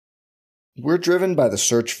We're driven by the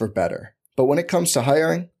search for better. But when it comes to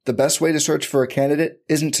hiring, the best way to search for a candidate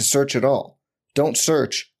isn't to search at all. Don't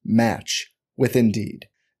search, match with Indeed.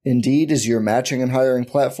 Indeed is your matching and hiring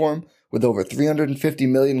platform with over 350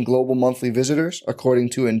 million global monthly visitors,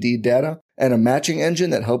 according to Indeed data, and a matching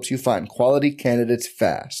engine that helps you find quality candidates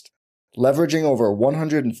fast. Leveraging over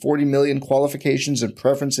 140 million qualifications and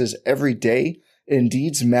preferences every day,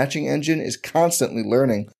 Indeed's matching engine is constantly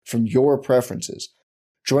learning from your preferences.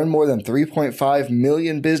 Join more than 3.5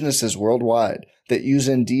 million businesses worldwide that use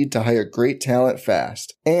Indeed to hire great talent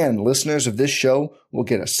fast. And listeners of this show will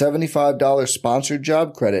get a $75 sponsored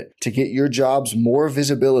job credit to get your jobs more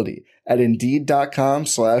visibility at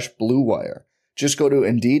Indeed.com/Blue Wire. Just go to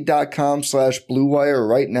Indeed.com/Blue Wire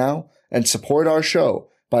right now and support our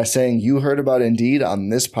show by saying you heard about Indeed on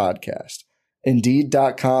this podcast.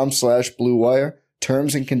 Indeed.com/Blue Wire.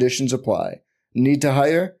 Terms and conditions apply. Need to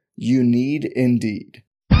hire? You need Indeed.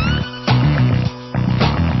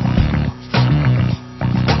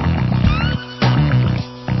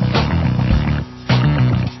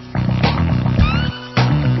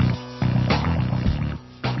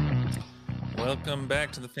 Welcome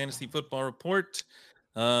back to the Fantasy Football Report.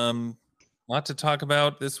 Lot to talk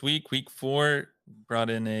about this week. Week 4, brought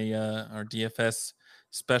in our DFS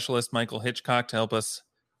specialist, Michael Hitchcock, to help us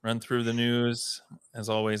run through the news. As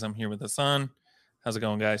always, I'm here with Hassan. How's it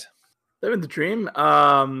going, guys? Living the dream.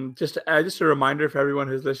 Just a reminder for everyone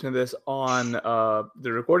who's listening to this on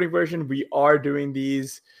the recording version, we are doing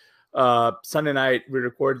these Sunday night. We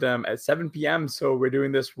record them at 7 p.m. So we're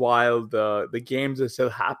doing this while the games are still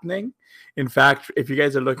happening. In fact, if you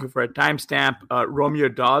guys are looking for a timestamp, Romeo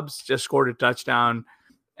Doubs just scored a touchdown,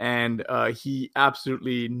 and he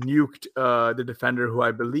absolutely nuked the defender, who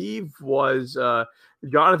I believe was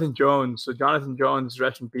Jonathan Jones. So Jonathan Jones,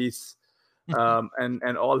 rest in peace,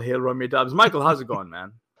 and all hail Romeo Doubs. Michael, how's it going,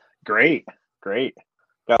 man? Great.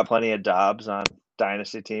 Got plenty of Doubs on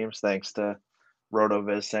dynasty teams, thanks to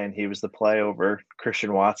RotoViz saying he was the play over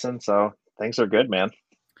Christian Watson. So things are good, man.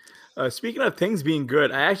 Speaking of things being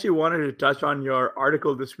good, I actually wanted to touch on your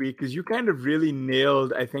article this week because you kind of really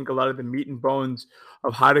nailed, I think, a lot of the meat and bones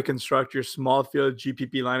of how to construct your small field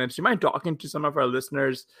GPP lineups. You mind talking to some of our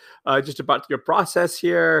listeners just about your process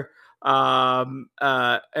here and,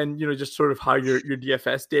 just sort of how your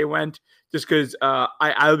DFS day went? Just because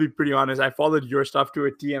I'll be pretty honest, I followed your stuff to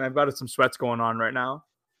a T, and I've got some sweats going on right now.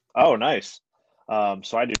 Oh, nice.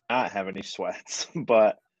 So I do not have any sweats,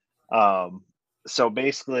 but so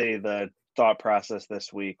basically the thought process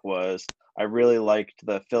this week was I really liked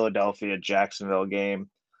the Philadelphia-Jacksonville game,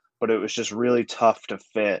 but it was just really tough to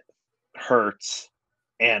fit Hurts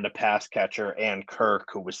and a pass catcher and Kirk,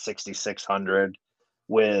 who was 6,600,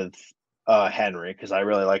 with Henry, because I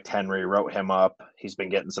really liked Henry, wrote him up. He's been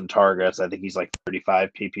getting some targets. I think he's like 35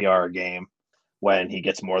 PPR a game when he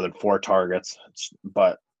gets more than 4 targets.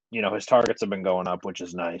 But, his targets have been going up, which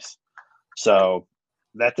is nice. So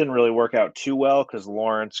that didn't really work out too well because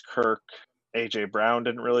Lawrence, Kirk, A.J. Brown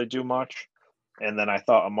didn't really do much. And then I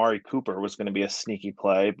thought Amari Cooper was going to be a sneaky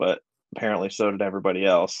play, but apparently so did everybody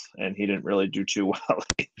else. And he didn't really do too well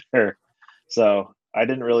either. So I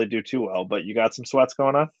didn't really do too well, but you got some sweats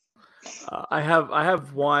going on? I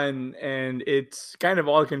have one, and it's kind of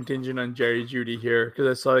all contingent on Jerry Jeudy here because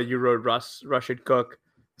I saw that you wrote Rashid Cook.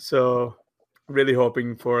 So really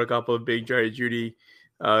hoping for a couple of big Jerry Jeudy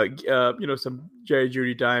some Jerry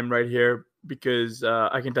Jeudy time right here, because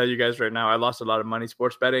I can tell you guys right now, I lost a lot of money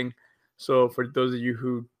sports betting. So for those of you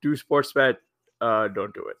who do sports bet,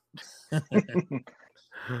 don't do it.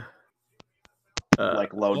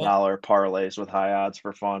 Like low dollar parlays with high odds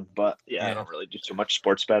for fun. But yeah, I don't really do too much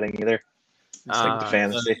sports betting either. Stick to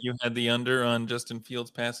fantasy. You had the under on Justin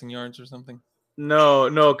Fields passing yards or something? No,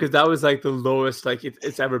 because that was like the lowest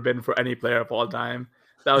it's ever been for any player of all time.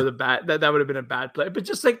 That was a bad. That would have been a bad play, but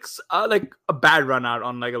just like a bad run out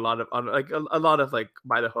on like a lot of like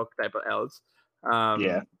by the hook type of L's.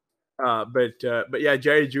 Yeah. But yeah,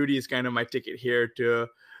 Jerry Jeudy is kind of my ticket here to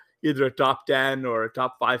either a top 10 or a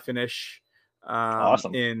top 5 finish.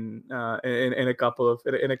 Awesome. In a couple of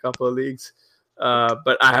leagues.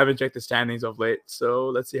 But I haven't checked the standings of late, so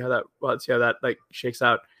let's see how that like shakes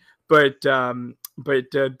out. But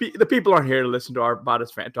the people aren't here to listen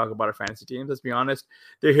to talk about our fantasy teams. Let's be honest;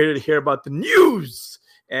 they're here to hear about the news.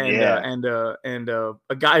 And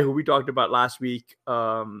a guy who we talked about last week,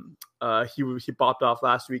 he popped off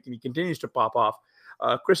last week, and he continues to pop off.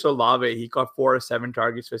 Chris Olave, he caught 4 of 7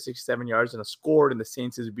 targets for 67 yards and scored in the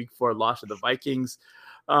Saints' week 4 loss to the Vikings.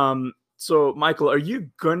 So, Michael, are you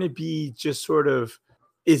going to be just sort of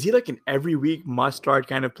 – is he like an every week must-start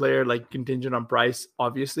kind of player, like contingent on price,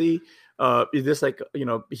 obviously? Is this like,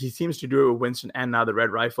 he seems to do it with Winston and now the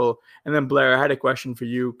Red Rifle. And then Blair, I had a question for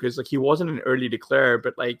you because like he wasn't an early declare,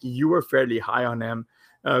 but like you were fairly high on him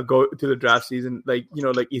go to the draft season. Like,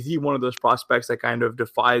 is he one of those prospects that kind of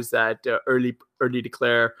defies that early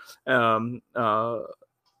declare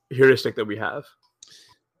heuristic that we have?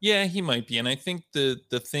 Yeah, he might be. And I think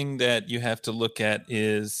the thing that you have to look at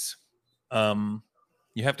is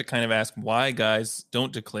you have to kind of ask why guys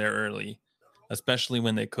don't declare early, especially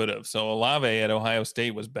when they could have. So Olave at Ohio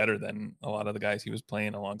State was better than a lot of the guys he was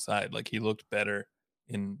playing alongside. Like he looked better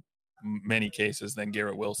in many cases than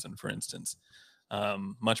Garrett Wilson, for instance.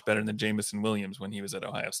 Much better than Jamison Williams when he was at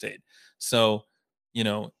Ohio State. So,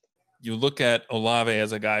 you look at Olave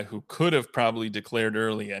as a guy who could have probably declared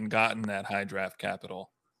early and gotten that high draft capital.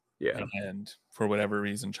 Yeah. And for whatever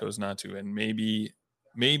reason chose not to. And maybe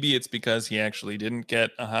it's because he actually didn't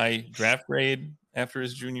get a high draft grade after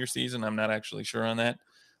his junior season. I'm not actually sure on that.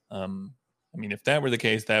 If that were the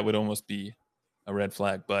case, that would almost be a red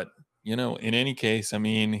flag. But, in any case,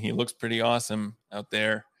 he looks pretty awesome out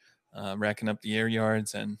there, racking up the air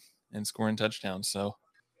yards and scoring touchdowns. So,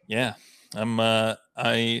 yeah,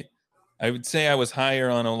 I would say I was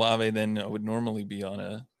higher on Olave than I would normally be on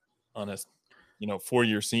a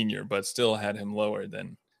 4-year senior, but still had him lower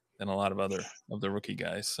than a lot of other of the rookie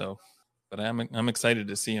guys. So, but I'm excited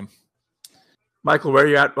to see him. Michael, where are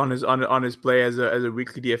you at on his play as a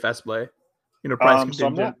weekly DFS play? Price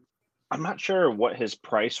contingent. So I'm not sure what his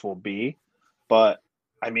price will be, but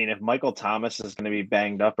if Michael Thomas is going to be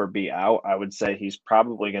banged up or be out, I would say he's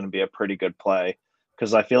probably going to be a pretty good play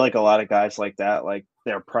because I feel like a lot of guys like that, like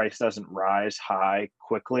their price doesn't rise high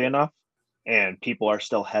quickly enough. And people are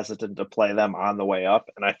still hesitant to play them on the way up.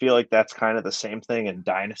 And I feel like that's kind of the same thing in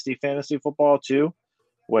dynasty fantasy football too,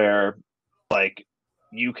 where like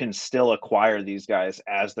you can still acquire these guys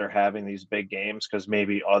as they're having these big games because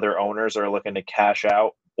maybe other owners are looking to cash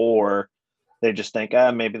out or they just think,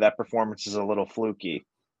 maybe that performance is a little fluky.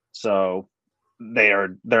 So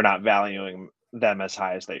they're not valuing them as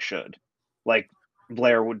high as they should. Like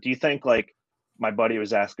Blair, do you think like my buddy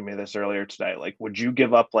was asking me this earlier today. Like, would you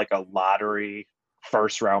give up like a lottery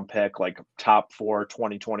first round pick, like top 4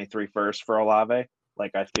 2023 first for Olave?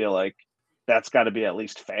 Like, I feel like that's got to be at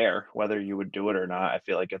least fair, whether you would do it or not. I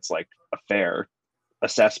feel like it's like a fair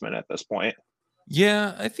assessment at this point.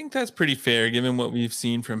 Yeah, I think that's pretty fair given what we've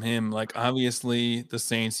seen from him. Like, obviously, the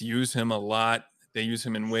Saints use him a lot. They use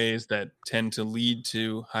him in ways that tend to lead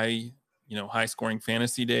to high scoring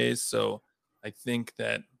fantasy days. So I think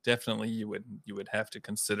that definitely you would have to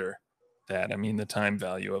consider that. The time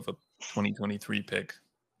value of a 2023 pick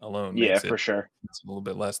alone makes for sure. It's a little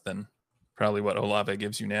bit less than probably what Olave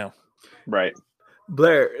gives you now. Right.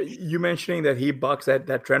 Blair, you mentioning that he bucks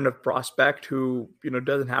that trend of prospect who,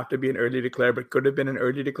 doesn't have to be an early declare, but could have been an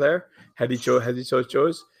early declare had he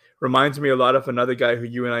chose. Reminds me a lot of another guy who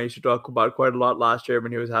you and I used to talk about quite a lot last year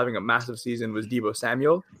when he was having a massive season was Deebo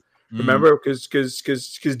Samuel. Remember, because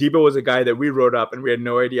Deebo was a guy that we wrote up and we had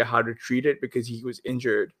no idea how to treat it because he was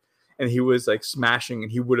injured and he was like smashing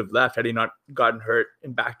and he would have left had he not gotten hurt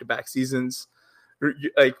in back-to-back seasons.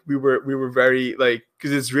 Like we were very like,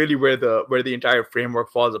 because it's really where the entire framework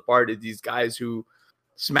falls apart is these guys who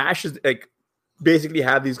smashes like basically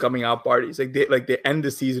have these coming out parties. Like they end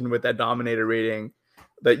the season with that dominator rating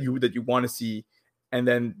that you want to see. And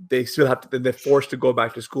then they still have to, then they're forced to go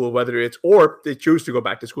back to school, or they choose to go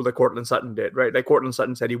back to school like Cortland Sutton did, right? Like Cortland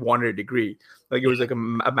Sutton said he wanted a degree. Like it was like a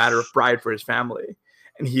matter of pride for his family.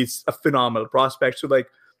 And he's a phenomenal prospect. So like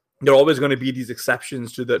there are always going to be these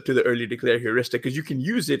exceptions to the early declare heuristic because you can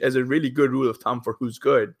use it as a really good rule of thumb for who's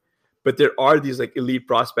good. But there are these like elite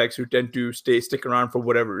prospects who tend to stick around for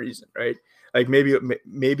whatever reason, right? Like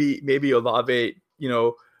maybe Olave,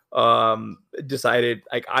 decided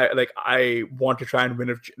I want to try and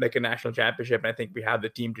win a national championship, and I think we have the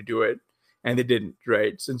team to do it, and they didn't,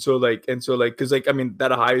 right? And so because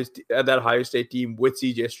that Ohio State team with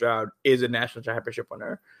CJ Stroud is a national championship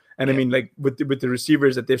winner, and yeah. With the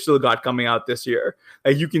receivers that they've still got coming out this year,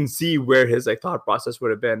 like you can see where his thought process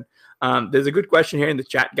would have been. There's a good question here in the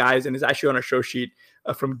chat, guys, and it's actually on a show sheet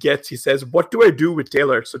from Getz. He says, "What do I do with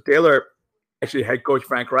Taylor?" So Taylor, actually, head coach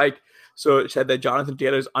Frank Reich. So it said that Jonathan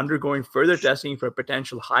Taylor is undergoing further testing for a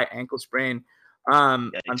potential high ankle sprain.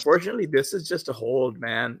 Unfortunately, this is just a hold,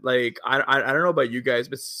 man. Like I don't know about you guys,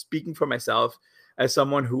 but speaking for myself, as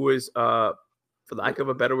someone who is, for lack of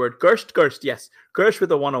a better word, cursed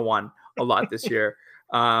with a 101 a lot this year.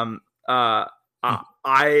 I'm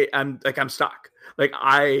stuck.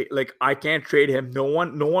 I can't trade him. No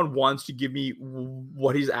one wants to give me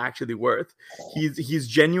what he's actually worth. He's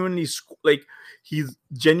genuinely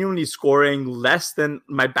scoring less than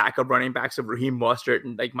my backup running backs of Raheem Mostert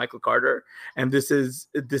and like Michael Carter. And this is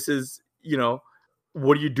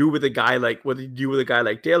what do you do with a guy like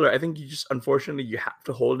Taylor? I think you just unfortunately you have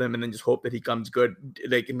to hold him and then just hope that he comes good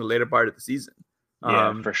like in the later part of the season.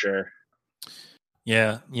 Yeah, for sure.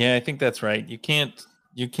 Yeah, I think that's right. You can't.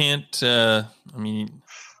 I mean,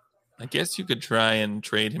 I guess you could try and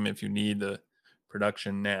trade him if you need the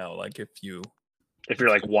production now. Like if you're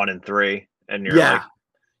like 1-3 and you're like,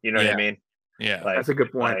 you know what I mean? Yeah, like, that's a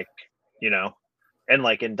good point. Like, and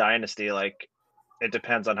like in Dynasty, like it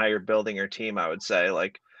depends on how you're building your team. I would say,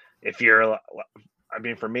 like,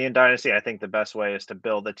 for me in Dynasty, I think the best way is to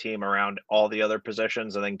build a team around all the other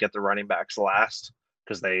positions and then get the running backs last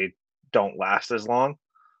because they don't last as long.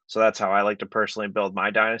 So that's how I like to personally build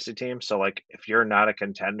my Dynasty team. So like if you're not a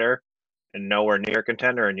contender and nowhere near a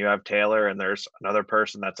contender and you have Taylor and there's another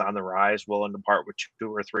person that's on the rise willing to part with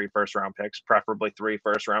 2 or 3 first-round picks, preferably 3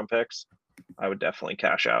 first-round picks, I would definitely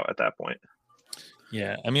cash out at that point.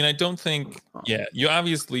 Yeah, I mean, I don't think. Yeah, you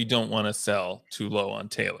obviously don't want to sell too low on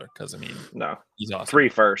Taylor because no, he's awesome. 3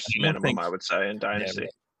 first minimum, I would say in Dynasty.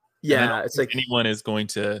 Yeah, it's like anyone is going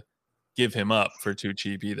to give him up for too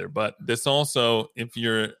cheap either. But this also, if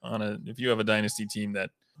you have a Dynasty team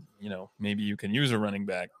that maybe you can use a running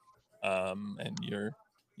back, and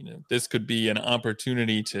this could be an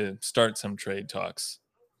opportunity to start some trade talks,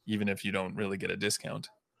 even if you don't really get a discount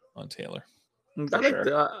on Taylor.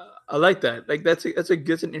 I like that. Like that's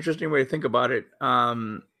an interesting way to think about it. I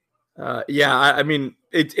mean,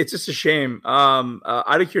 it's just a shame.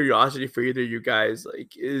 Out of curiosity for either of you guys,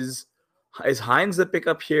 like is Hines the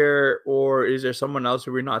pickup here, or is there someone else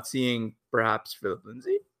who we're not seeing? Perhaps Philip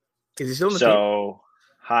Lindsay. Is he still in the team?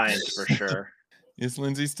 Hines for sure. Is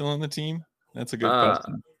Lindsay still on the team? That's a good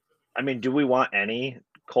question. I mean, do we want any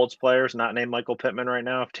Colts players not named Michael Pittman right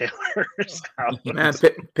now? If Taylor's out, man,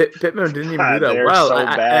 Pittman didn't even do that well. So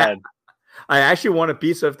bad. I actually want a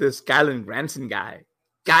piece of this Kylen Granson guy.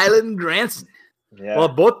 Kylen Granson. Yeah. Well,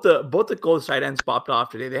 both the Colts tight ends popped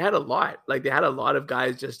off today. They had a lot. Like they had a lot of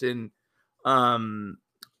guys just in.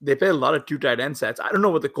 They played a lot of 2 tight end sets. I don't know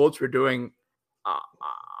what the Colts were doing.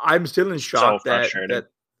 I'm still in shock that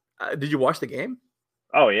did you watch the game?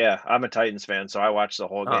 Oh yeah, I'm a Titans fan, so I watched the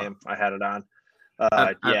whole game. I had it on.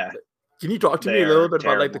 Yeah. Can you talk to me a little bit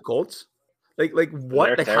about like the Colts? Like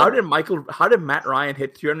what? Like how did Matt Ryan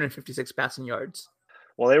hit 356 passing yards?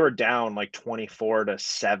 Well, they were down like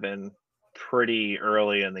 24-7 pretty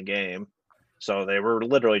early in the game. So they were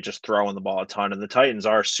literally just throwing the ball a ton. And the Titans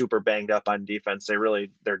are super banged up on defense.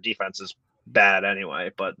 Their defense is bad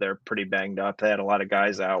anyway, but they're pretty banged up. They had a lot of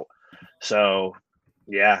guys out. So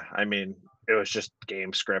yeah, I mean, it was just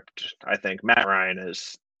game script. I think Matt Ryan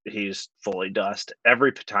he's fully dust.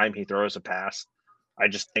 Every time he throws a pass, I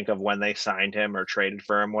just think of when they signed him or traded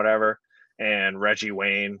for him, whatever. And Reggie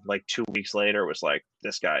Wayne, like 2 weeks later, was like,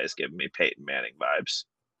 this guy is giving me Peyton Manning vibes.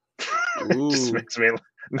 Just makes me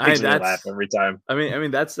laugh every time. I mean,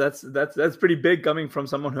 that's pretty big coming from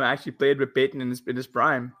someone who actually played with Peyton in his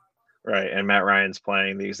prime. Right, and Matt Ryan's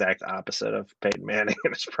playing the exact opposite of Peyton Manning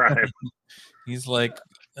in his prime. He's like,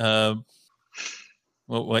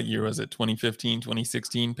 what year was it? 2015,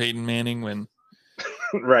 2016 Peyton Manning when.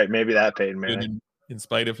 Right, maybe that Peyton Manning. In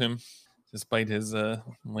spite of him, despite his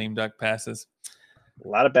lame duck passes. A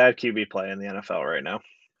lot of bad QB play in the NFL right now.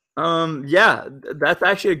 Yeah, that's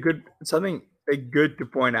actually good to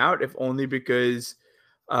point out, if only because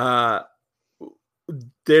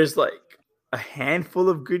there's like a handful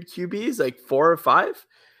of good QBs, like 4 or 5,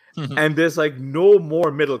 and there's like no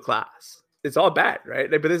more middle class. It's all bad, right?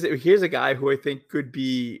 Like, but here's a guy who I think could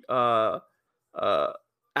be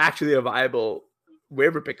actually a viable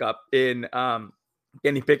waiver pickup in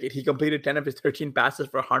Kenny Pickett. He completed 10 of his 13 passes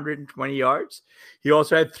for 120 yards. He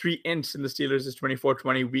also had 3 ints in the Steelers'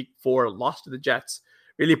 24-20 week 4 loss to the Jets,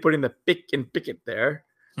 really putting the pick in Pickett there.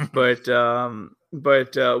 But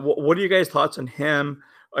what are you guys' thoughts on him?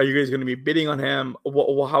 Are you guys going to be bidding on him?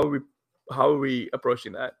 How are we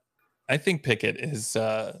approaching that? I think Pickett is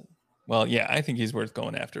I think he's worth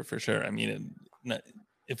going after for sure. I mean,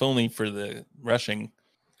 if only for the rushing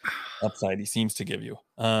upside he seems to give you.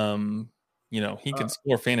 He can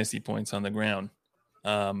score fantasy points on the ground.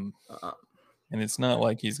 And it's not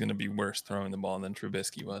like he's going to be worse throwing the ball than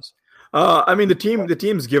Trubisky was. I mean, the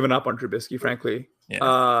team's given up on Trubisky, frankly. Yeah.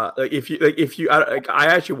 I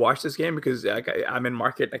actually watched this game because I'm in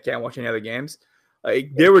market. I can't watch any other games.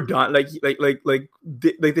 They were done.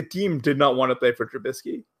 The team did not want to play for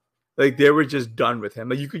Trubisky. like they were just done with him.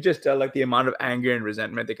 Like you could just tell like the amount of anger and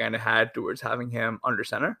resentment they kind of had towards having him under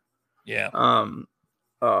center. Yeah.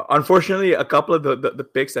 Unfortunately, a couple of the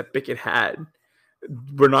picks that Pickett had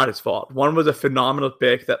were not his fault. One was a phenomenal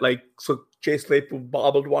pick that so Chase Claypool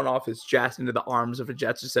bobbled one off his chest into the arms of a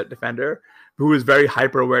Jets defender who was very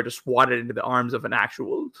hyper aware to swat it into the arms of an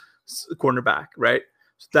actual cornerback, right?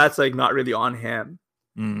 So that's like not really on him.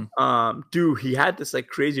 Dude, he had this like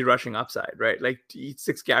crazy rushing upside, right? Like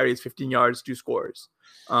 6 carries, 15 yards, 2 scores.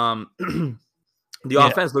 The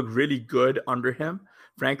offense looked really good under him.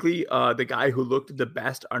 Frankly, the guy who looked the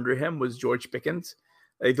best under him was George Pickens.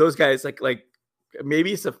 Like those guys, like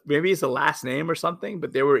maybe it's a last name or something,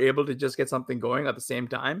 but they were able to just get something going at the same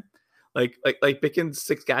time. Like Pickens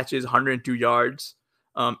 6 catches, 102 yards,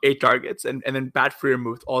 8 targets, and then Pat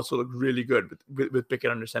Freiermuth also looked really good with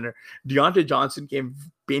Pickett under center. Deontay Johnson came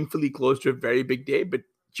painfully close to a very big day, but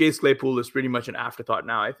Chase Claypool is pretty much an afterthought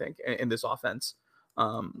now, I think, in this offense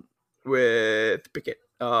with Pickett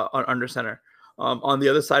under center. On the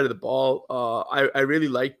other side of the ball, I really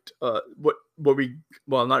liked what we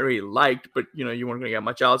not really liked, but you weren't going to get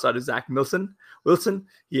much else out of Zach Wilson.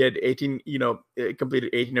 He had 18, completed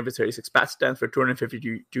 18 of his 36 pass attempts for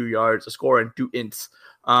 252 yards, a score, and 2 ints.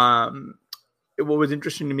 What was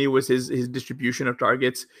interesting to me was his distribution of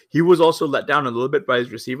targets. He was also let down a little bit by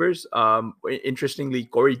his receivers. Interestingly,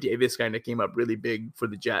 Corey Davis kind of came up really big for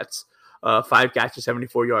the Jets. 5 catches,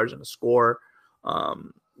 74 yards, and a score.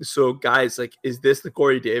 So guys, like, is this the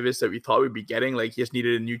Corey Davis that we thought we'd be getting? Like, he just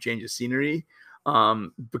needed a new change of scenery.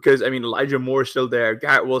 Because I mean, Elijah Moore is still there.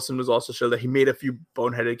 Garrett Wilson was also still there. He made a few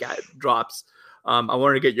boneheaded drops. I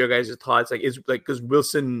wanted to get your guys' thoughts. Because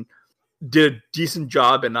Wilson did a decent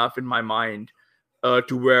job enough in my mind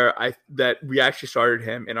to where that we actually started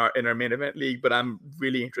him in our main event league, but I'm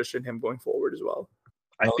really interested in him going forward as well.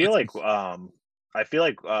 I feel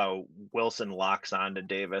like Wilson locks on to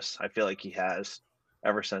Davis. I feel like he has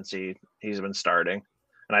ever since he's been starting.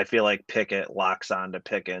 And I feel like Pickett locks on to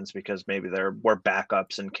Pickens because maybe we're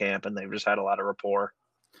backups in camp and they've just had a lot of rapport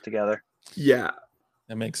together. Yeah.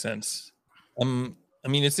 That makes sense. I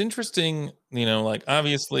mean, it's interesting, like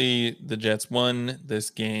obviously the Jets won this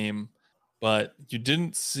game, but you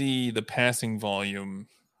didn't see the passing volume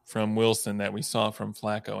from Wilson that we saw from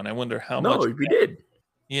Flacco. And I wonder how much. No, we did.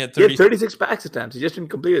 He had 36 pass attempts. He just didn't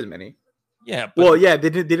complete as many. Yeah. They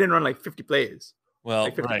didn't run like 50 plays. Well,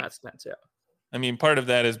 like 50 right. pass attempts, yeah. I mean, part of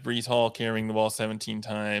that is Breece Hall carrying the ball 17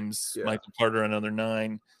 times, Michael Carter another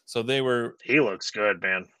 9. So he looks good,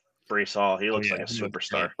 man. Breece Hall, he looks like a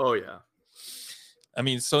superstar. Oh yeah. I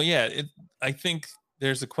mean, so yeah, I think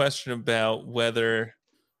there's a question about whether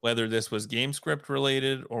this was game script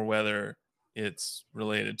related or whether it's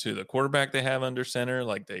related to the quarterback they have under center.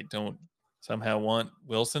 Like they don't somehow want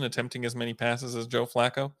Wilson attempting as many passes as Joe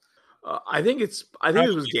Flacco. I think it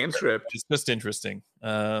was game script. It's just interesting.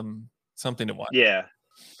 Something to watch. Yeah,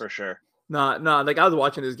 for sure. No, like I was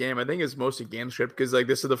watching this game. I think it's mostly game script because like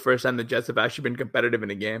this is the first time the Jets have actually been competitive in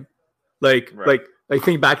a game. Like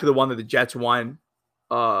think back to the one that the Jets won,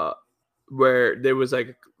 where there was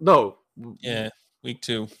week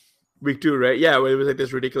 2, right? Yeah, where it was like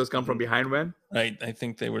this ridiculous come from behind win. Right, I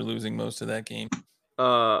think they were losing most of that game.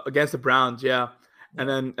 Against the Browns, yeah, and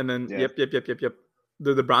then yep.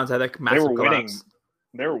 The Browns had like massive collapse.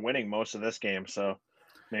 They were winning most of this game, so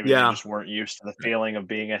maybe they just weren't used to the feeling of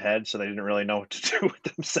being ahead, so they didn't really know what to do with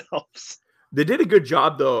themselves. They did a good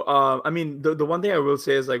job, though. I mean, the one thing I will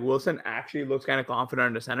say is like Wilson actually looks kind of confident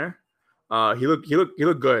in the center. He looked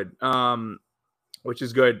good, which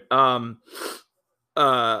is good. I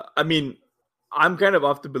mean, I'm kind of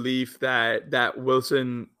off the belief that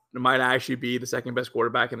Wilson might actually be the second best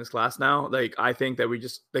quarterback in this class now. Like, I think that we're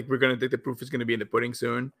gonna think the proof is gonna be in the pudding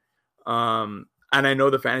soon. And I know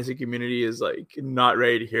the fantasy community is like not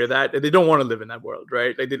ready to hear that. They don't want to live in that world,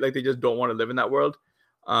 right? Like they just don't want to live in that world.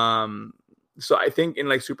 So I think in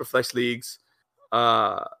like super flex leagues,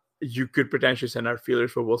 you could potentially send out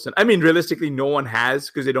feelers for Wilson. I mean, realistically, no one has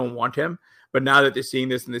because they don't want him. But now that they're seeing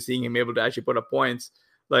this and they're seeing him able to actually put up points,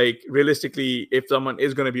 like realistically, if someone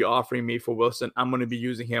is going to be offering me for Wilson, I'm going to be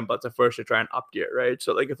using him, but it's a first to try and uptier, right?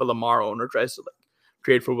 So like if a Lamar owner tries to like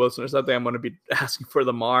trade for Wilson or something, I'm going to be asking for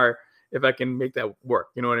Lamar if I can make that work.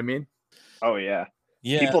 You know what I mean? Oh yeah.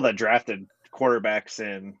 People that drafted quarterbacks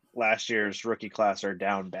in last year's rookie class are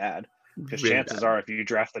down bad. Because chances are, if you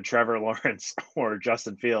drafted Trevor Lawrence or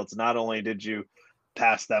Justin Fields, not only did you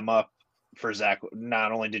pass them up for Zach,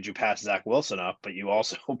 not only did you pass Zach Wilson up, but you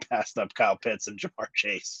also passed up Kyle Pitts and Jamar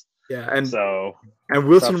Chase. Yeah, and and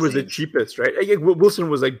Wilson was the cheapest, right? Wilson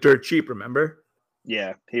was like dirt cheap, remember?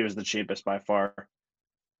 Yeah, he was the cheapest by far.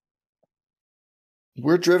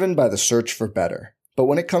 We're driven by the search for better. But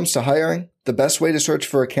when it comes to hiring, the best way to search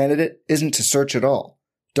for a candidate isn't to search at all.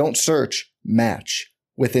 Don't search, match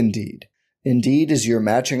with Indeed. Indeed is your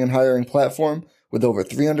matching and hiring platform with over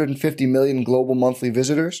 350 million global monthly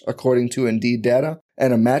visitors, according to Indeed data,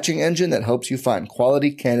 and a matching engine that helps you find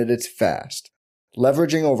quality candidates fast.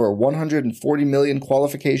 Leveraging over 140 million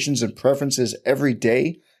qualifications and preferences every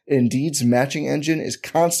day, Indeed's matching engine is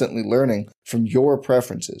constantly learning from your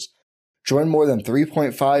preferences. Join more than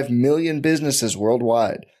 3.5 million businesses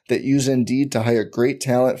worldwide that use Indeed to hire great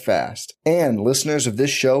talent fast. And listeners of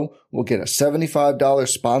this show will get a $75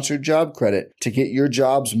 sponsored job credit to get your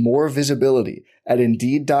jobs more visibility at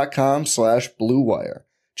Indeed.com/Blue Wire.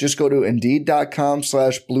 Just go to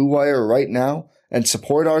Indeed.com/Blue Wire right now and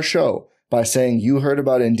support our show by saying you heard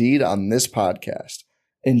about Indeed on this podcast.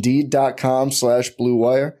 Indeed.com/Blue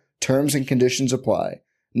Wire. Terms and conditions apply.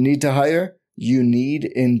 Need to hire? You need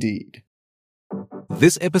Indeed.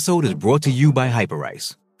 This episode is brought to you by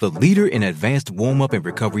Hyperice, the leader in advanced warm-up and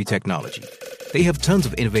recovery technology. They have tons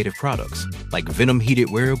of innovative products, like Venom-heated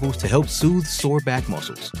wearables to help soothe sore back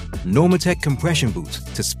muscles, Normatec compression boots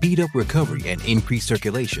to speed up recovery and increase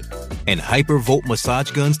circulation, and Hypervolt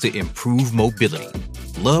massage guns to improve mobility.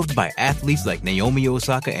 Loved by athletes like Naomi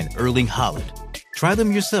Osaka and Erling Haaland. Try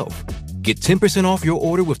them yourself. Get 10% off your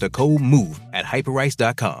order with the code MOVE at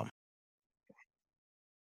Hyperice.com.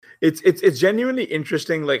 It's genuinely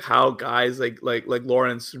interesting, like how guys like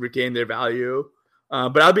Lawrence retain their value.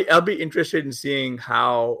 But I'll be interested in seeing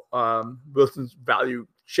how Wilson's value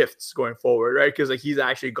shifts going forward, right? Because like he's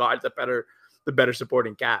actually got the better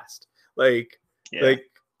supporting cast. Like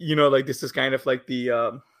this is kind of like the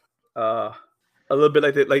a little bit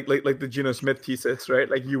like the Geno Smith thesis, right?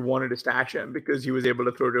 Like you wanted to stash him because he was able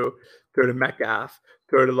to throw to Metcalf,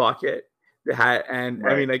 throw to Lockett. Right. I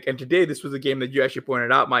mean, like, and today this was a game that you actually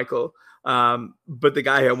pointed out, Michael. But the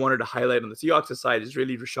guy I wanted to highlight on the Seahawks side is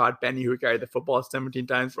really Rashad Penny, who carried the football 17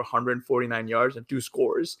 times for 149 yards and 2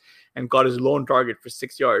 scores, and got his lone target for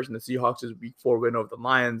 6 yards in the Seahawks' Week 4 win over the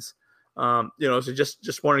Lions. So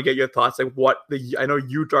just want to get your thoughts, like I know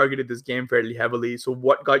you targeted this game fairly heavily, so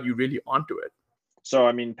what got you really onto it? So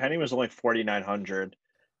I mean, Penny was only 4,900.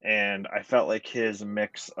 And I felt like his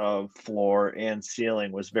mix of floor and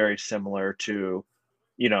ceiling was very similar to,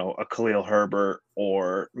 a Khalil Herbert,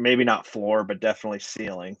 or maybe not floor, but definitely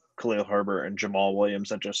ceiling. Khalil Herbert and Jamal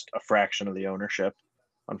Williams at just a fraction of the ownership.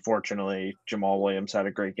 Unfortunately, Jamal Williams had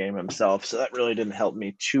a great game himself, so that really didn't help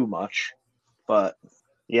me too much. But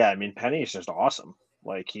yeah, I mean, Penny is just awesome.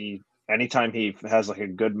 Like anytime he has like a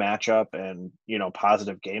good matchup and,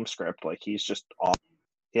 positive game script, like he's just awesome.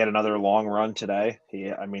 He had another long run today. He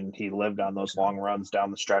lived on those long runs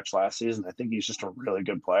down the stretch last season. I think he's just a really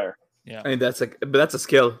good player. Yeah. I mean, that's a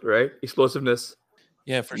skill, right? Explosiveness.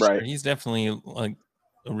 Yeah, for sure. He's definitely like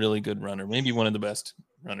a really good runner. Maybe one of the best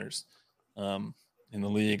runners in the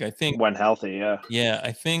league. I think when healthy, yeah. Yeah,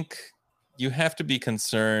 I think you have to be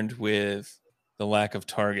concerned with the lack of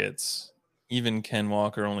targets. Even Ken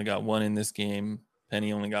Walker only got 1 in this game.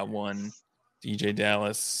 Penny only got 1. DJ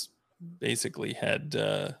Dallas basically had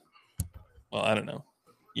I don't know,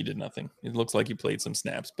 he did nothing. It looks like he played some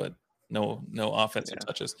snaps, but no offensive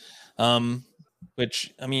touches,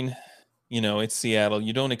 which I mean, it's Seattle.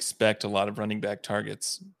 You don't expect a lot of running back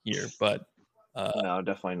targets here, but no,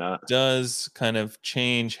 definitely not. Does kind of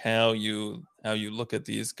change how you look at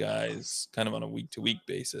these guys kind of on a week to week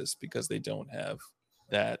basis, because they don't have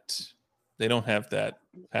that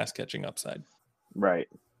pass catching upside, right?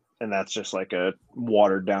 And that's just like a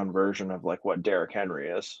watered down version of like what Derrick Henry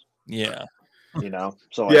is. Yeah.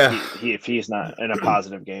 So like if he's not in a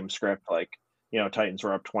positive game script, like, Titans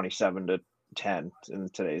were up 27-10 in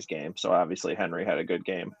today's game. So obviously Henry had a good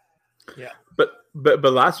game. Yeah. But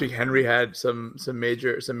last week Henry had some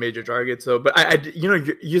major targets. So, but I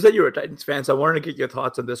you said you were a Titans fan, so I wanted to get your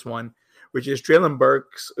thoughts on this one, which is Treylon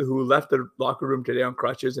Burks, who left the locker room today on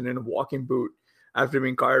crutches and in a walking boot after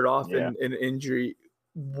being carted off in injury.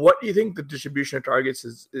 What do you think the distribution of targets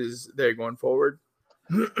is there going forward?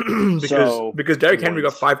 because Derrick Henry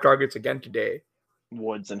got 5 targets again today.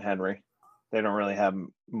 Woods and Henry, they don't really have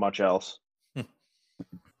much else.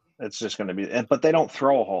 It's just going to be, but they don't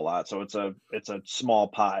throw a whole lot, so it's a small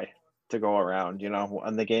pie to go around.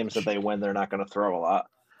 And the games that they win, they're not going to throw a lot.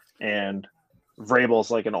 And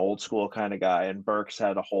Vrabel's like an old school kind of guy, and Burks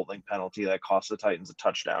had a holding penalty that cost the Titans a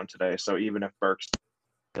touchdown today. So even if Burks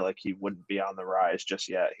feel like he wouldn't be on the rise just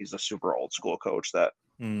yet, he's a super old school coach that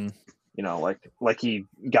like he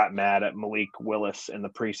got mad at Malik Willis in the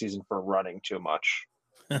preseason for running too much.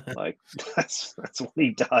 Like that's what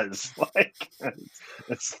he does. Like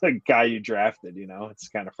it's the guy you drafted, it's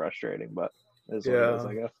kind of frustrating, but is what it is,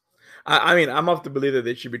 I guess. I mean, I'm of the belief that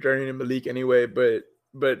they should be turning in Malik anyway, but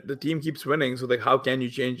the team keeps winning, so like, how can you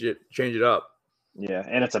change it up? Yeah,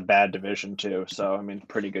 and it's a bad division too, so I mean,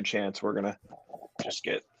 pretty good chance we're gonna just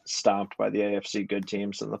get stomped by the AFC good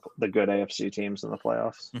teams and the good AFC teams in the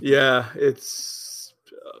playoffs. Yeah, it's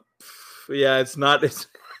not it's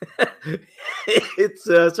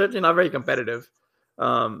certainly not very competitive.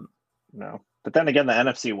 No, but then again, the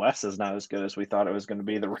NFC West is not as good as we thought it was going to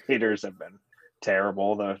be. The Raiders have been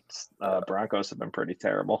terrible. The Broncos have been pretty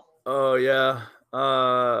terrible. Oh yeah.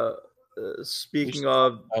 Speaking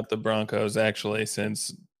of the Broncos, actually,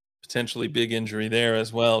 since potentially big injury there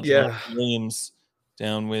as well. Yeah. Javonte Williams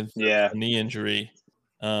down with a knee injury.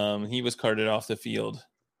 He was carted off the field.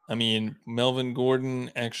 I mean, Melvin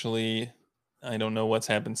Gordon, actually, I don't know what's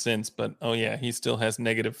happened since, but he still has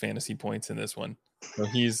negative fantasy points in this one. So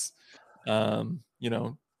he's, I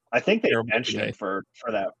think they benched him for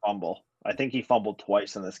that fumble. I think he fumbled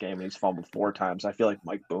twice in this game, and he's fumbled 4 times. I feel like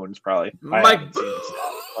Mike Boone's probably.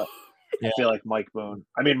 I feel like Mike Boone.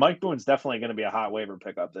 I mean, Mike Boone's definitely going to be a hot waiver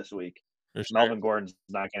pickup this week. Sure. Melvin Gordon's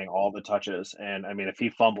not getting all the touches, and I mean, if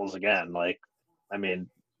he fumbles again,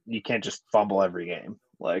 you can't just fumble every game.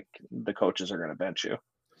 Like, the coaches are going to bench you.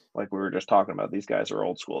 Like we were just talking about, these guys are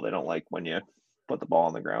old school. They don't like when you put the ball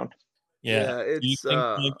on the ground. Yeah, do you think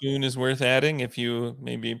Mike Boone is worth adding?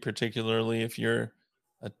 Particularly if you're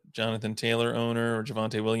a Jonathan Taylor owner or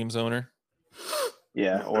Javonte Williams owner?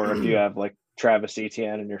 Yeah, or if you have like Travis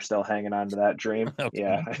Etienne and you're still hanging on to that dream.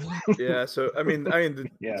 Okay. Yeah. So I mean,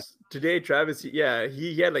 today Travis, he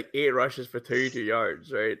had like 8 rushes for 32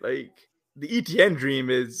 yards, right? Like, the Etienne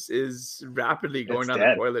dream is rapidly going down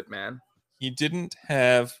the toilet, man. He didn't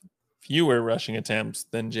have fewer rushing attempts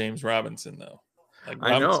than James Robinson, though.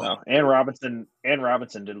 I know. And Robinson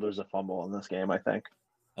did lose a fumble in this game, I think.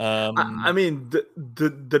 I mean,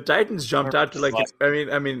 the Titans jumped out to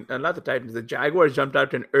not the Titans. The Jaguars jumped out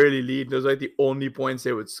to an early lead. Those were like the only points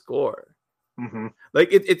they would score. Mm-hmm. Like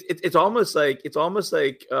it's almost like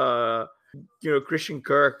Christian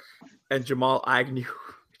Kirk and Jamal Agnew.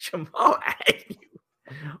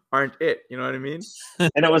 Aren't it? You know what I mean?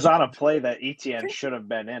 And it was on a play that Etienne should have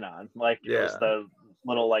been in on. Like, it was the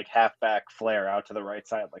little like halfback flare out to the right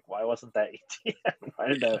side. Like, why wasn't that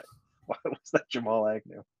Etienne? Why was that Jamal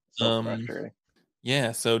Agnew? So frustrating.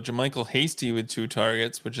 Yeah, so JaMychal Hasty with 2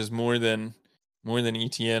 targets, which is more than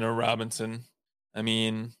Etienne or Robinson. I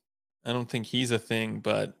mean, I don't think he's a thing,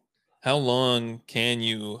 but how long can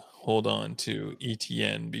you hold on to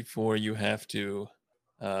Etienne before you have to,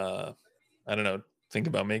 think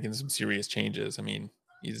about making some serious changes? I mean,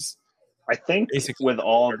 I think with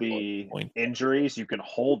all the injuries, you can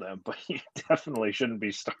hold him, but you definitely shouldn't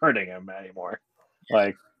be starting him anymore.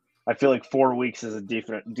 Like, I feel like 4 weeks is a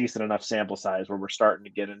decent enough sample size where we're starting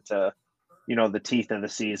to get into, the teeth of the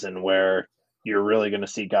season where you're really going to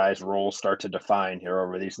see guys' roles start to define here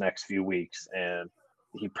over these next few weeks, and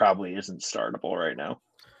he probably isn't startable right now.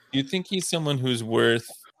 Do you think he's someone who's worth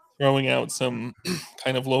throwing out some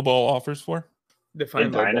kind of low ball offers for?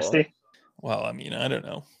 In Dynasty? Well, I mean, I don't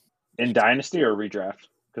know. In Dynasty or redraft?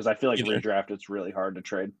 Because I feel like redraft, it's really hard to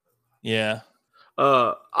trade. Yeah.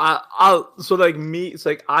 So like me, it's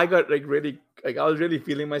like I got like really, like I was really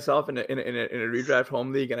feeling myself in a redraft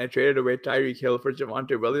home league, and I traded away Tyreek Hill for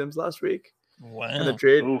Javonte Williams last week. Wow. And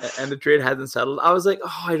the trade hasn't settled. I was like,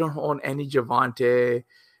 I don't own any Javonte.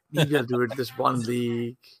 Maybe I'll do it this one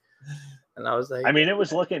league. And I was like, I mean, it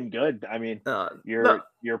was looking good. I mean,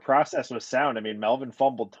 your process was sound. I mean, Melvin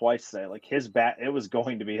fumbled twice today. Like, it was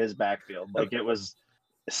going to be his backfield. Like, it was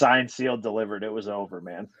signed, sealed, delivered. It was over,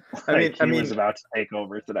 man. Like, he was about to take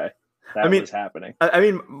over today. That was happening. I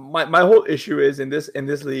mean, my whole issue is in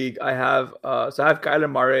this league, I have Kyler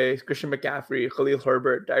Murray, Christian McCaffrey, Khalil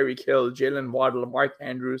Herbert, Tyreek Hill, Jalen Waddle, Mark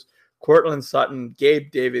Andrews, Courtland Sutton, Gabe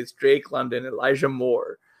Davis, Drake London, Elijah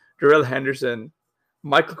Moore, Darrell Henderson,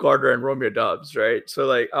 Michael Carter, and Romeo Doubs, right? So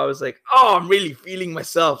like I was like, I'm really feeling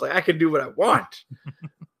myself. Like, I can do what I want.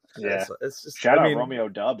 Yeah, it's just shout out Romeo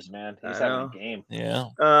Doubs, man. He's having a game. Yeah.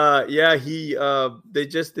 He they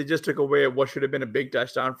just took away what should have been a big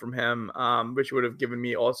touchdown from him, which would have given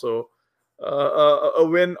me also a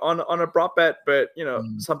win on a prop bet, but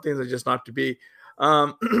some things are just not to be.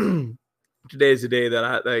 Today is the day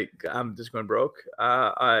that I'm just going broke.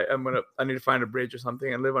 I need to find a bridge or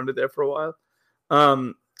something and live under there for a while.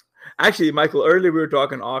 Actually, Michael, earlier we were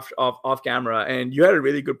talking off camera, and you had a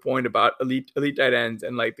really good point about elite tight ends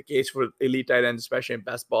and like the case for elite tight ends, especially in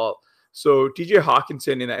best ball. So TJ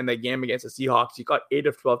Hawkinson in that game against the Seahawks, he got 8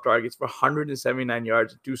 of 12 targets for 179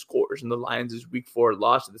 yards and 2 scores in the Lions' Week 4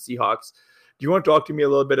 loss to the Seahawks. you want to talk to me a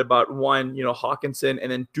little bit about one, Hawkinson,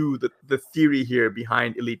 and then two, the theory here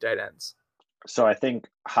behind elite tight ends? So I think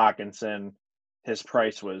Hawkinson, his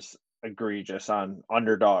price was egregious on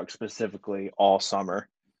Underdog specifically all summer.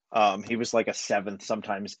 He was like a 7th,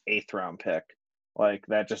 sometimes 8th round pick. Like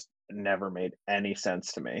that just never made any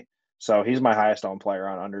sense to me. So he's my highest owned player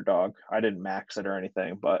on Underdog. I didn't max it or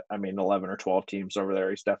anything, but I mean, 11 or 12 teams over there.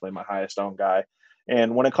 He's definitely my highest owned guy.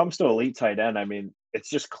 And when it comes to elite tight end, I mean, it's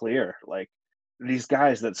just clear. Like these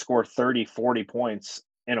guys that score 30, 40 points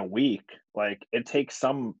in a week, like it takes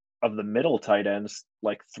some of the middle tight ends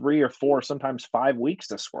like 3 or 4, sometimes 5 weeks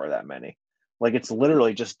to score that many. Like it's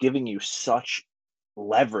literally just giving you such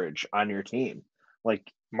leverage on your team.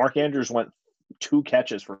 Like Mark Andrews went 2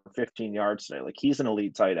 catches for 15 yards today. Like he's an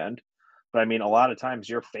elite tight end. But I mean, a lot of times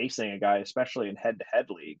you're facing a guy, especially in head-to-head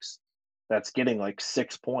leagues, that's getting like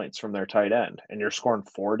 6 points from their tight end, and you're scoring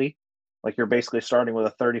 40. Like you're basically starting with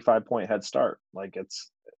a 35-point head start. Like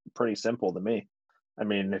it's pretty simple to me. I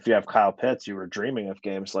mean, if you have Kyle Pitts, you were dreaming of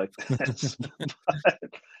games like this, but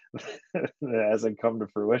it hasn't come to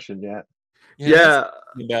fruition yet. Yeah.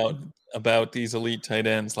 About these elite tight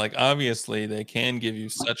ends, like obviously they can give you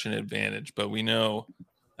such an advantage, but we know,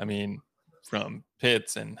 I mean, from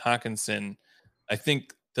Pitts and Hawkinson, I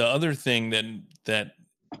think the other thing that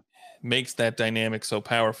makes that dynamic so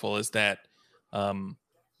powerful is that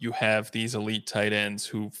you have these elite tight ends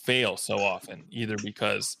who fail so often, either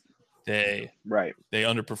because they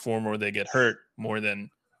underperform or they get hurt more than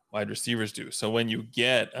wide receivers do. So when you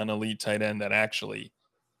get an elite tight end that actually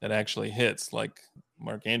hits, like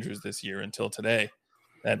Mark Andrews this year until today,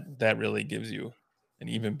 that really gives you an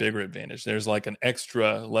even bigger advantage. There's like an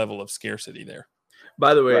extra level of scarcity there.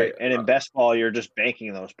 By the way, right. And in best ball, you're just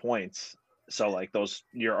banking those points. So like those,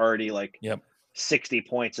 you're already like 60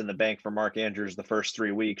 points in the bank for Mark Andrews the first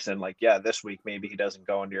 3 weeks. And like, yeah, this week, maybe he doesn't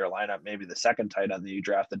go into your lineup. Maybe the second tight end that you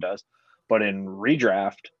drafted does. But in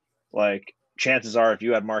redraft, like chances are if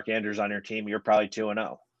you had Mark Andrews on your team, you're probably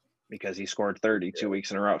 2-0 because he scored 30 2 weeks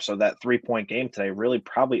in a row. So that 3-point game today really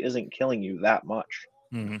probably isn't killing you that much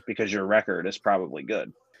because your record is probably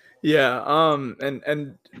good. Yeah.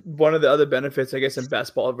 And one of the other benefits, I guess, in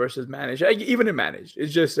best ball versus managed, even in managed,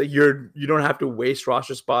 is just that you don't have to waste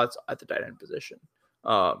roster spots at the tight end position.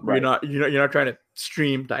 Right. You're not trying to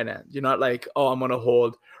stream tight ends. You're not like, oh, I'm going to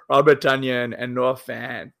hold Robert Tonyan and Noah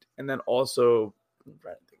Fant. And then also I'm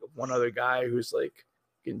trying to think of one other guy who's like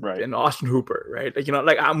in Austin Hooper, right? Like,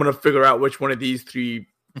 like I'm going to figure out which one of these 3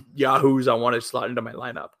 Yahoos I want to slot into my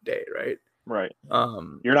lineup today. Right. Right.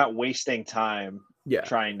 You're not wasting time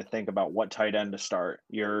trying to think about what tight end to start.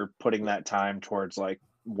 You're putting that time towards like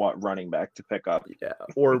what running back to pick up. Yeah.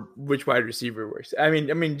 Or which wide receiver works. I mean,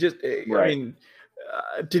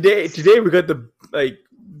 today we got the like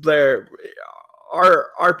Blair.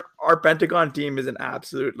 Our Pentagon team is an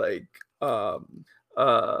absolute like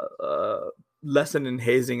lesson in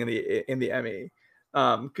hazing in the ME.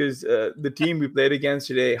 Because the team we played against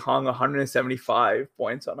today hung 175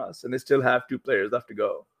 points on us, and they still have 2 players left to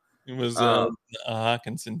go. It was a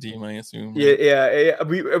Hawkinson team, I assume. Right? Yeah.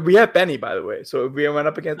 We have Penny, by the way. So we went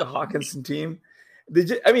up against the Hawkinson team.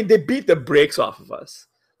 They beat the brakes off of us.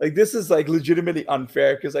 Like this is like legitimately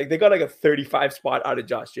unfair because like they got like a 35 spot out of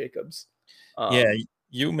Josh Jacobs.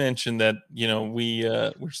 You mentioned that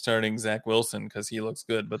we're starting Zach Wilson because he looks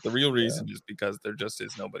good, but the real reason is because there just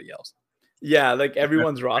is nobody else. Yeah, like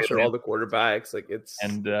everyone's roster, all the quarterbacks, like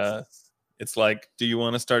it's like, do you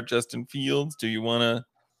want to start Justin Fields? Do you want to?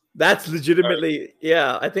 That's legitimately,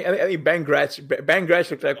 yeah. I think Ben Gretsch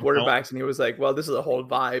looked at quarterbacks and he was like, "Well, this is a whole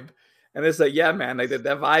vibe," and it's like, "Yeah, man, like that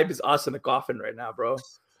vibe is us in the coffin right now, bro."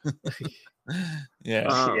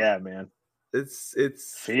 Yeah, man. It's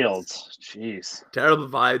Fields, jeez, terrible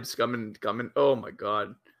vibes coming. Oh my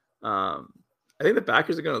god, I think the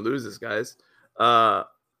Packers are gonna lose this, guys.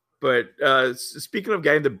 But speaking of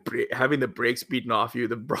having the brakes beaten off you,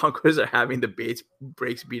 the Broncos are having the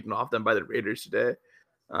brakes beaten off them by the Raiders today.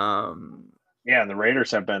 And the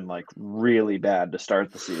Raiders have been like really bad to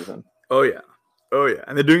start the season. Oh yeah,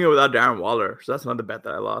 and they're doing it without Darren Waller, so that's another bet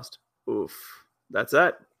that I lost. Oof, that's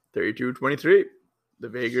that 32-23.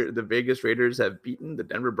 The Vegas Raiders have beaten the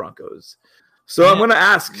Denver Broncos. So I'm gonna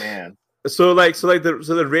ask, man. So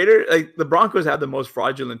the Raiders, like the Broncos have the most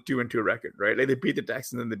fraudulent 2-2 record, right? Like they beat the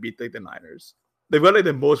Texans and they beat like the Niners. They've got like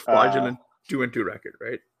the most fraudulent 2-2 record,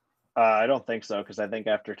 right? I don't think so because I think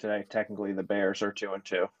after today, technically the Bears are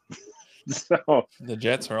 2-2. So the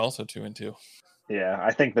Jets are also 2-2. Yeah,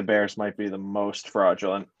 I think the Bears might be the most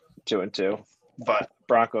fraudulent 2-2, but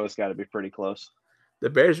Broncos got to be pretty close. The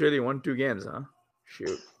Bears really won 2 games, huh?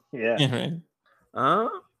 Shoot. Yeah.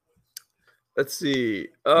 Let's see.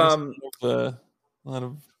 A lot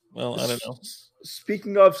of well, I don't know.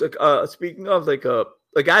 Speaking of like a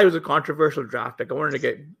guy who's a controversial draft pick, I wanted to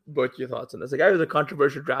get both your thoughts on this. A guy who's a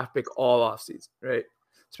controversial draft pick all offseason, right?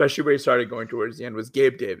 Especially where he started going towards the end was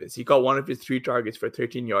Gabe Davis. He caught one of his 3 targets for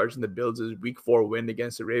 13 yards in the Bills' Week 4 win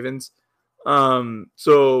against the Ravens.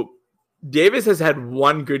 So Davis has had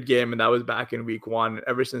one good game, and that was back in Week 1.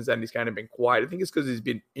 Ever since then, he's kind of been quiet. I think it's because he's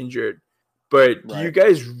been injured. But do you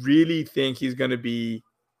guys really think he's going to be,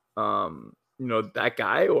 that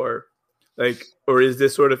guy, or is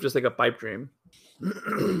this sort of just like a pipe dream?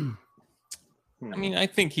 I mean, I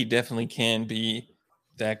think he definitely can be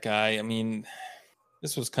that guy. I mean,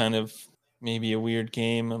 this was kind of maybe a weird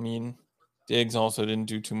game. I mean, Diggs also didn't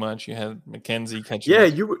do too much. You had McKenzie catching. Yeah,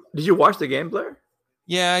 did you watch the game, Blair?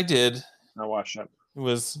 Yeah, I did. I watched it. It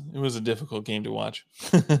was a difficult game to watch.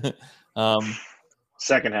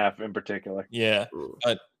 Second half in particular. Yeah,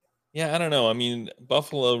 but yeah, I don't know. I mean,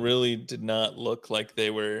 Buffalo really did not look like they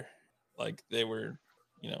were, they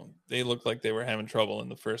looked like they were having trouble in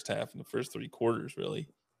the first half, in the first 3 quarters, really.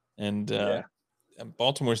 And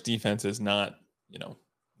Baltimore's defense is not,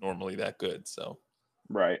 normally that good. So,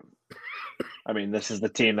 right. I mean, this is the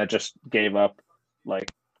team that just gave up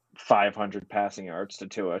like 500 passing yards to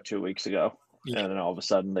Tua 2 weeks ago. Yeah. And then all of a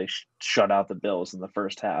sudden they shut out the Bills in the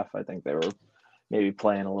first half. I think they were maybe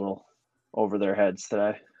playing a little over their heads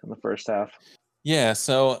today in the first half. Yeah.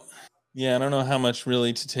 So, I don't know how much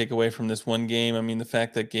really to take away from this one game. I mean, the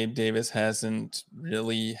fact that Gabe Davis hasn't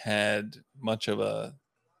really had much of a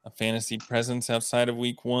fantasy presence outside of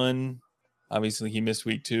Week 1. Obviously, he missed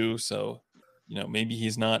Week 2. So, maybe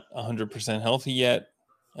he's not 100% healthy yet.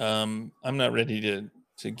 I'm not ready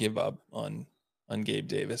to give up on Gabe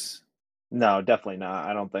Davis. No, definitely not.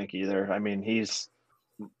 I don't think either. I mean, he's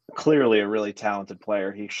clearly a really talented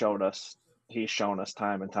player. He's shown us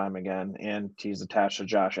time and time again, and he's attached to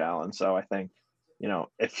Josh Allen. So I think,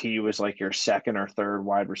 if he was like your second or third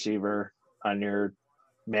wide receiver on your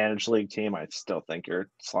managed league team, I still think you're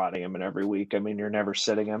slotting him in every week. I mean, you're never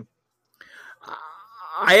sitting him.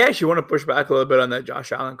 I actually want to push back a little bit on that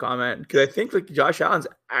Josh Allen comment, because I think like Josh Allen's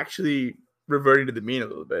actually reverting to the mean a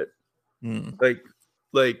little bit.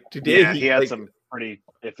 Like today, he had some pretty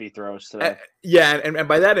iffy throws today. And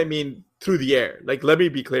by that I mean through the air. Like, let me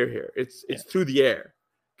be clear here. It's through the air,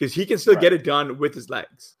 because he can still get it done with his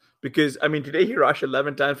legs. Because I mean, today he rushed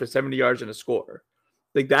 11 times for 70 yards and a score.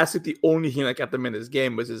 Like, that's like the only thing that kept him in this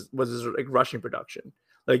game was his like rushing production.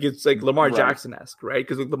 Like, it's like Lamar Jackson-esque, right?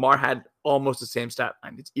 Because like Lamar had almost the same stat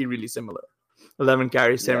line. It's eerily similar. 11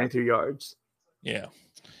 carries, 73 yards. Yeah.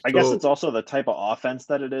 I guess it's also the type of offense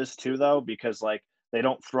that it is too, though, because like they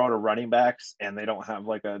don't throw to running backs and they don't have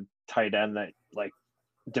like a tight end that like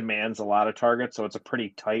demands a lot of targets. So it's a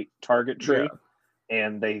pretty tight target tree,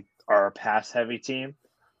 and they are a pass heavy team.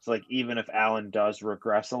 So like, even if Allen does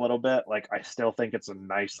regress a little bit, like I still think it's a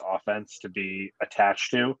nice offense to be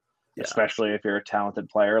attached to, especially if you're a talented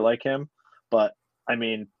player like him. But I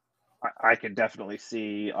mean, I could definitely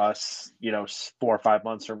see us, 4 or 5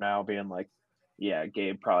 months from now being like, yeah,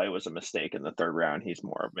 Gabe probably was a mistake in the 3rd round. He's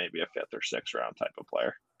more of maybe a 5th or 6th round type of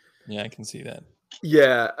player. Yeah, I can see that.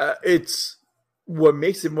 Yeah, it's what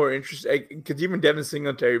makes it more interesting, because even Devin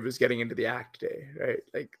Singletary was getting into the act today,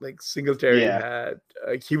 right? Like Singletary had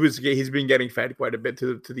he's been getting fed quite a bit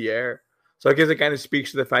to the air. So I guess it kind of speaks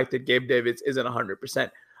to the fact that Gabe Davis isn't 100%.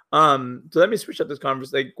 So let me switch up this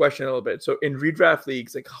question a little bit. So in redraft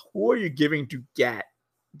leagues, like, who are you giving to get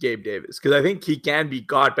Gabe Davis? Because I think he can be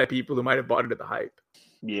got by people who might have bought into the hype.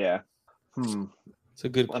 Yeah. It's a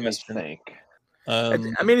good question. Let me think.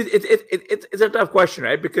 I mean, it's a tough question,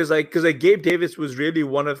 right? Because Gabe Davis was really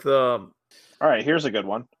one of the. All right, here's a good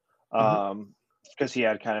one. Because he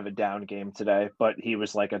had kind of a down game today, but he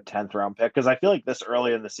was like a 10th round pick. Because I feel like this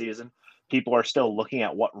early in the season, people are still looking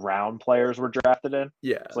at what round players were drafted in.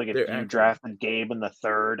 Yeah. It's like if you drafted Gabe in the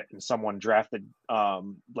 3rd and someone drafted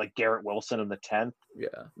like Garrett Wilson in the 10th,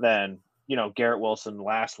 then Garrett Wilson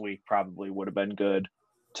last week probably would have been good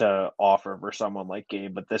to offer for someone like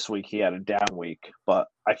Gabe, but this week he had a down week. But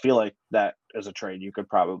I feel like that as a trade you could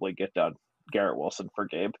probably get done Garrett Wilson for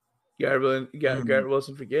Gabe. Garrett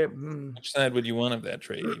Wilson for Gabe. Which side would you want of that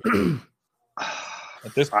trade?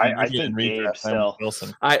 At this point, I think Gabe still.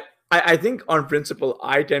 Wilson. I think on principle,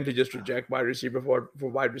 I tend to just reject wide receiver for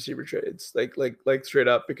wide receiver trades, like straight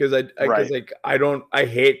up, because I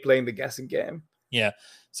hate playing the guessing game. Yeah.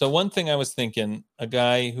 So one thing I was thinking, a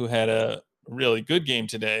guy who had a really good game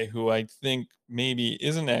today, who I think maybe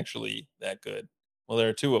isn't actually that good. Well, there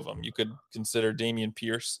are 2 of them. You could consider Dameon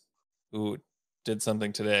Pierce, who did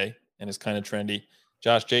something today and is kind of trendy.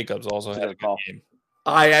 Josh Jacobs also had a good game.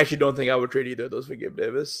 I actually don't think I would trade either of those for Gabe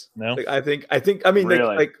Davis. No? Like, I mean,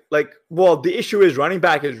 Really? well, the issue is running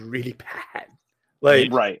back is really bad.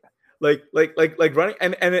 Like, Right. like running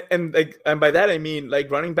and by that I mean like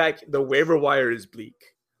running back, the waiver wire is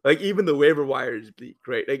bleak. Like even the waiver wire is bleak,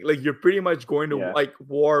 right? Like you're pretty much going to Yeah. like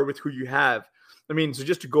war with who you have. I mean, so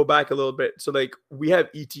just to go back a little bit, so like we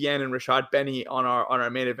have ETN and Rashad Penny on our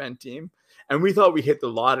main event team, and we thought we hit the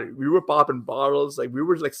lottery. We were popping bottles, like we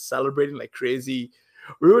were like celebrating like crazy.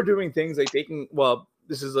 We were doing things like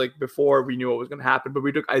this is like before we knew what was going to happen, but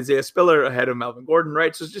we took Isaiah Spiller ahead of Melvin Gordon,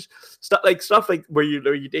 right? So it's just stuff like where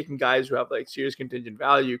you're taking guys who have like serious contingent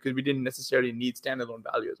value because we didn't necessarily need standalone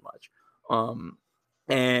value as much.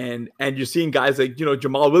 And you're seeing guys like, you know,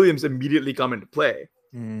 Jamal Williams immediately come into play.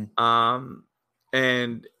 And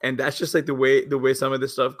that's just like the way some of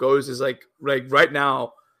this stuff goes is like right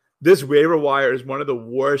now, this waiver wire is one of the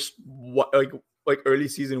worst like early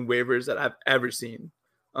season waivers that I've ever seen.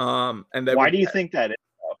 And why do you think that is?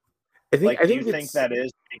 I think do you think that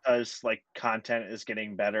is because like content is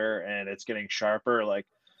getting better and it's getting sharper? Like,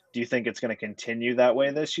 do you think it's going to continue that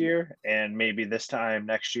way this year? And maybe this time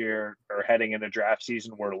next year or heading into draft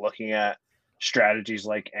season, we're looking at strategies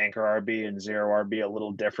like anchor RB and zero RB a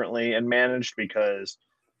little differently and managed because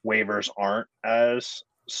waivers aren't as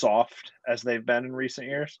soft as they've been in recent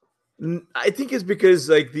years? I think it's because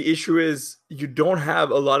like the issue is you don't have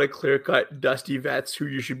a lot of clear-cut dusty vets who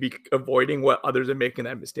you should be avoiding while others are making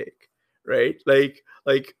that mistake, right? Like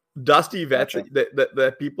dusty vets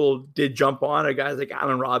that people did jump on are guys like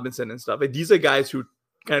Allen Robinson and stuff. Like these are guys who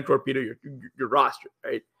kind of torpedo your roster,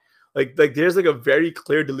 right? Like there's like a very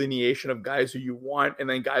clear delineation of guys who you want and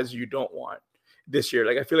then guys who you don't want this year.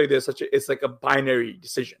 Like I feel like it's like a binary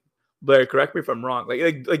decision. Blair, correct me if I'm wrong.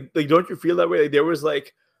 Like don't you feel that way? Like there was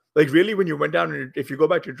like really when you went down and if you go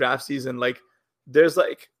back to draft season, like there's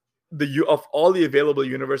like of all the available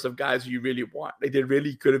universe of guys you really want, like they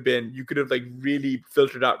really could have been, you could have like really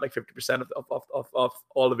filtered out like 50% of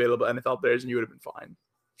all available NFL players and you would have been fine.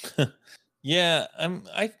 Yeah,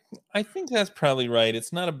 I think that's probably right.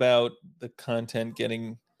 It's not about the content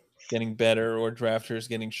getting better or drafters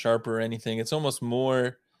getting sharper or anything. It's almost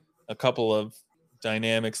more a couple of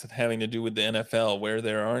dynamics of having to do with the NFL where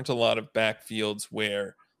there aren't a lot of backfields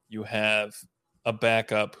where you have a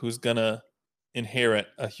backup who's going to inherit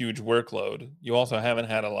a huge workload. You also haven't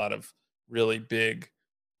had a lot of really big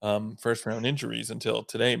first round injuries until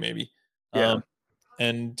today, maybe. Yeah.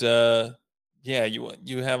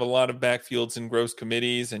 You have a lot of backfields in gross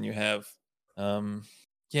committees and you have, I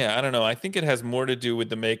don't know. I think it has more to do with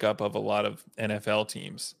the makeup of a lot of NFL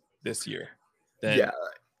teams this year than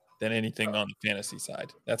anything on the fantasy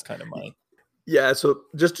side. That's kind of my... Yeah, so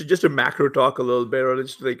just to macro talk a little bit, or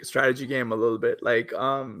just like strategy game a little bit. Like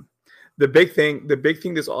the big thing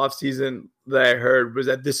this offseason that I heard was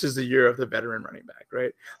that this is the year of the veteran running back,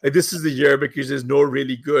 right? Like this is the year because there's no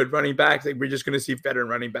really good running backs. Like we're just gonna see veteran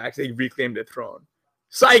running backs. They reclaim their throne.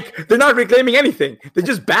 Psych! They're not reclaiming anything. They're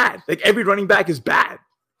just bad. Like every running back is bad.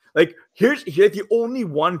 Like here's the only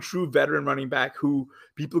one true veteran running back who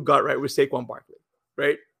people got right was Saquon Barkley,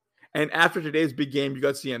 right? And after today's big game, you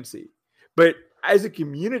got CMC. But as a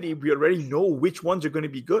community, we already know which ones are going to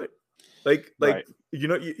be good. Right. you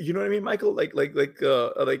know what I mean, Michael?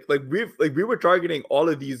 We were targeting all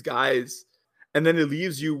of these guys, and then it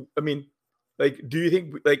leaves you. I mean, like, do you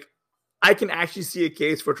think like I can actually see a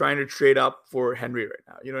case for trying to trade up for Henry right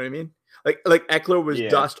now? You know what I mean? Like Eckler was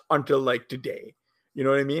dust until like today. You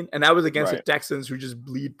know what I mean? And that was against the Texans who just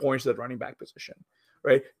bleed points at running back position.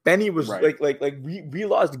 Right. Benny was we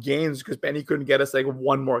lost games because Benny couldn't get us like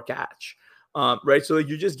one more catch. Right. So like,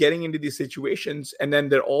 you're just getting into these situations and then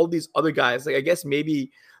there are all these other guys. Like, I guess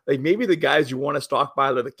maybe the guys you want to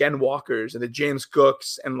stockpile are the Ken Walkers and the James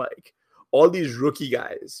Cooks and like all these rookie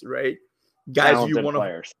guys, right? Guys talented you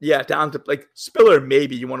want to, talented, like Spiller,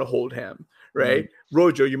 maybe you want to hold him, right?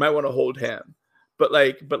 Rojo, you might want to hold him. But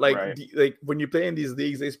when you play in these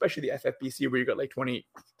leagues, especially the FFPC where you got like 20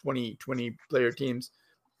 player teams,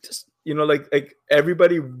 just, you know, like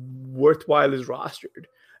everybody worthwhile is rostered.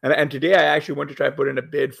 And today I actually went to try to put in a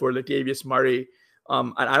bid for Latavius Murray.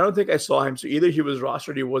 And I don't think I saw him. So either he was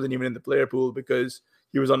rostered, he wasn't even in the player pool because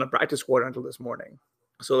he was on the practice squad until this morning.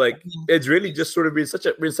 So like it's really just sort of been such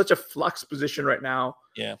a flux position right now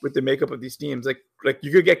with the makeup of these teams. Like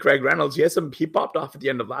you could get Craig Reynolds. He popped off at the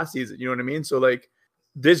end of last season. You know what I mean? So like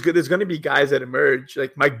there's going to be guys that emerge.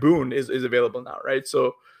 Like Mike Boone is available now, right?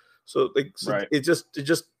 So it's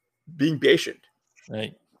just being patient.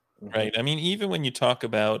 Right. Right. I mean, even when you talk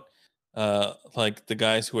about like the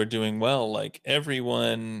guys who are doing well, like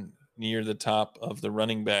everyone near the top of the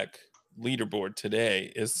running back leaderboard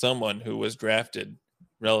today is someone who was drafted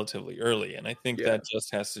relatively early. And I think that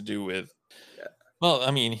just has to do with, well,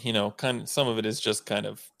 I mean, kind of some of it is just kind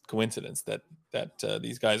of coincidence that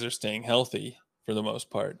these guys are staying healthy for the most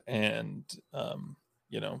part. And,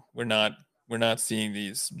 we're not seeing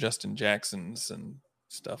these Justin Jacksons and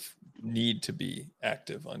stuff need to be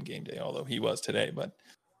active on game day, although he was today, but.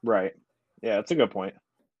 Right. Yeah, that's a good point.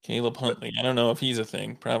 Caleb Huntley, I don't know if he's a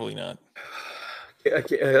thing. Probably not.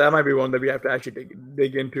 That might be one that we have to actually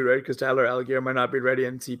dig into, right? Because Tyler Algier might not be ready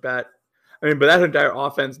and CPAT. I mean, but that entire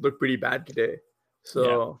offense looked pretty bad today.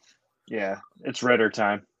 So yeah, it's Ritter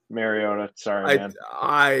time. Mariota, sorry, man.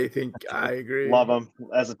 I think I agree. Love him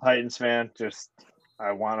as a Titans fan. Just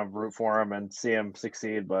I want to root for him and see him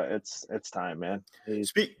succeed, but it's time, man.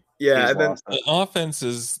 The offense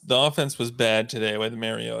was bad today with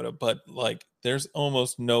Mariota, but like there's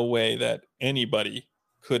almost no way that anybody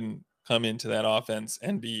couldn't come into that offense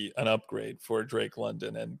and be an upgrade for Drake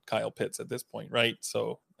London and Kyle Pitts at this point, right?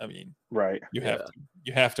 So I mean, right, you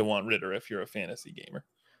have to want Ritter if you're a fantasy gamer.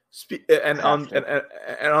 And on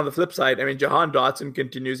the flip side, I mean, Jahan Dotson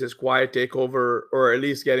continues his quiet takeover, or at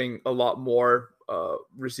least getting a lot more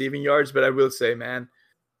receiving yards. But I will say, man,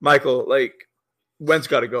 Michael, like, Wentz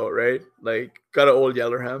got to go, right? Like, got to old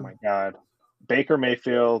yeller him. Oh my God, Baker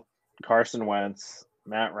Mayfield, Carson Wentz,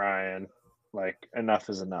 Matt Ryan, like, enough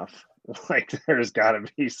is enough. Like, there's got to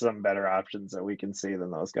be some better options that we can see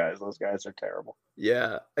than those guys. Those guys are terrible.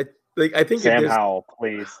 Yeah, I think Sam Howell,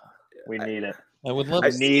 please, we need it. I would love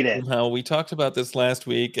to see how we talked about this last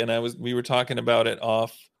week, and we were talking about it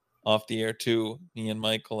off the air too, me and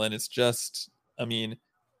Michael, and it's just, I mean,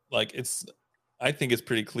 like I think it's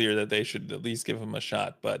pretty clear that they should at least give him a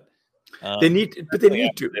shot, but they need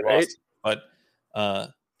to, right? But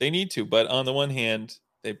they need to. But on the one hand,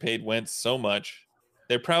 they paid Wentz so much,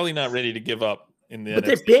 they're probably not ready to give up in the. But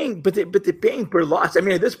they're paying per loss. I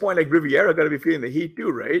mean, at this point, like Riviera got to be feeling the heat too,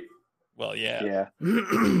 right? Well, yeah.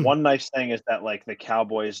 One nice thing is that like the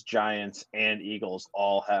Cowboys, Giants, and Eagles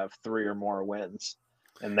all have 3 or more wins,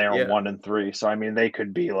 and they're 1-3. So I mean, they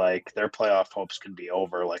could be like their playoff hopes could be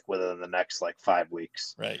over like within the next like 5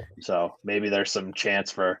 weeks. Right. So maybe there's some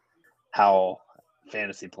chance for Howell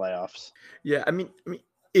fantasy playoffs. Yeah, I mean,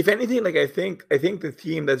 if anything, like I think the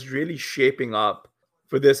team that's really shaping up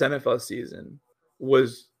for this NFL season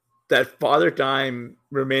was that Father Time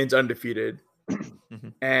remains undefeated.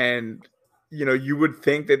 And you would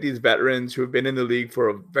think that these veterans who have been in the league for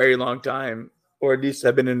a very long time, or at least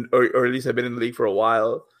have been in the league for a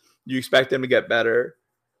while, you expect them to get better,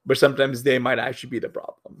 but sometimes they might actually be the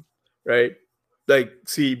problem, right? Like,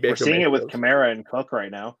 we're seeing it with Kamara and Cook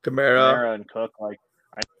right now. Kamara and Cook, like,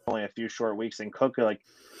 only a few short weeks, and Cook, like,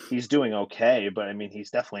 he's doing okay, but I mean,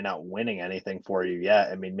 he's definitely not winning anything for you yet.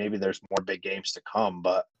 I mean, maybe there's more big games to come,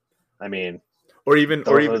 but I mean, those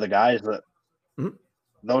are the guys that. Mm-hmm.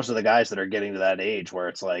 Those are the guys that are getting to that age where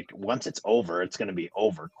it's like once it's over, it's going to be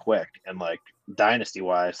over quick. And like dynasty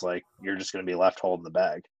wise, like you're just going to be left holding the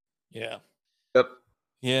bag. Yeah. Yep.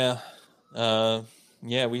 Yeah.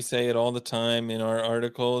 We say it all the time in our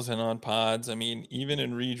articles and on pods. I mean, even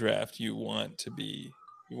in redraft, you want to be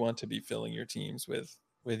filling your teams with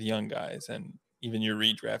young guys, and even your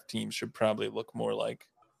redraft teams should probably look more like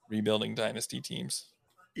rebuilding dynasty teams.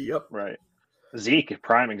 Yep. Right. Zeke,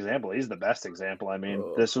 prime example. He's the best example. I mean,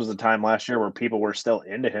 this was the time last year where people were still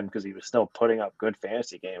into him because he was still putting up good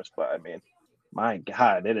fantasy games. But I mean, my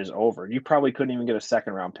God, it is over. You probably couldn't even get a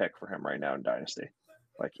 2nd round pick for him right now in Dynasty.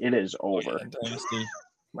 Like, it is over. Dynasty.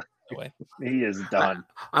 He is done.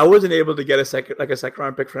 I wasn't able to get a second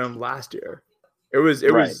round pick for him last year.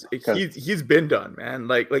 He's been done, man.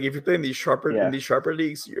 Like if you play in these sharper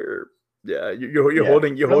leagues, you're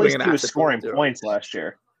holding an asset. He was scoring points last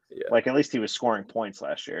year. Yeah. Like at least he was scoring points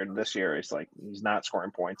last year. And this year he's not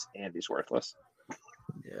scoring points and he's worthless.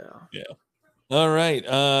 Yeah. All right.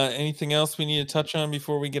 Anything else we need to touch on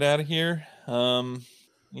before we get out of here?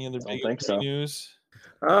 Any other big news?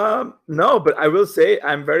 No, but I will say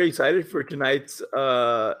I'm very excited for tonight's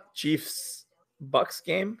Chiefs Bucks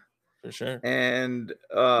game. For sure. And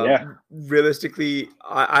realistically,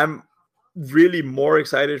 I'm really more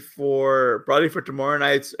excited for tomorrow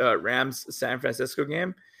night's Rams San Francisco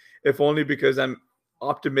game, if only because I'm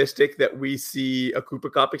optimistic that we see a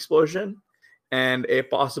Cooper Kupp explosion and a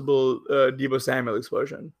possible Deebo Samuel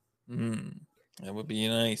explosion. That would be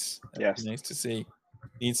nice. Yes. Be nice to see.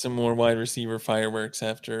 Need some more wide receiver fireworks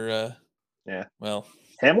after. Well,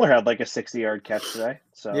 Hamler had like a 60-yard catch today.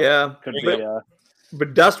 So could be.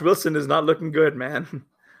 But Dust Wilson is not looking good, man.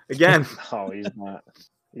 Again. No, he's not.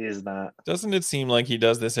 He is not. Doesn't it seem like he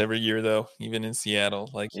does this every year, though, even in Seattle?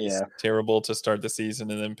 Like he's terrible to start the season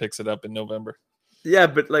and then picks it up in November. Yeah,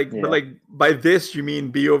 but by this you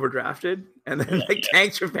mean be overdrafted and then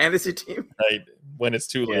tanks your fantasy team? Right. When it's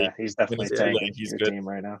too late. Yeah, he's definitely tanking your team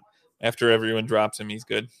right now. After everyone drops him, he's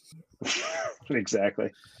good.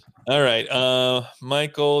 Exactly. All right.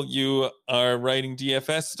 Michael, you are writing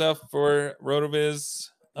DFS stuff for RotoViz.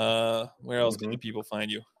 Where else can the people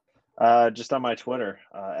find you? Just on my Twitter,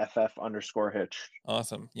 FF_Hitch.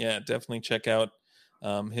 Awesome. Yeah, definitely check out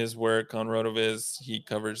his work on RotoViz. He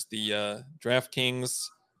covers the DraftKings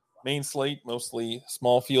main slate, mostly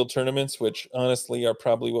small field tournaments, which honestly are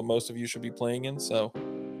probably what most of you should be playing in. So,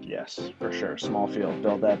 yes, for sure. Small field,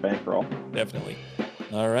 build that bankroll. Definitely.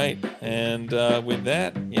 All right. And with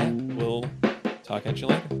that, we'll talk at you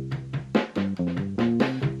later.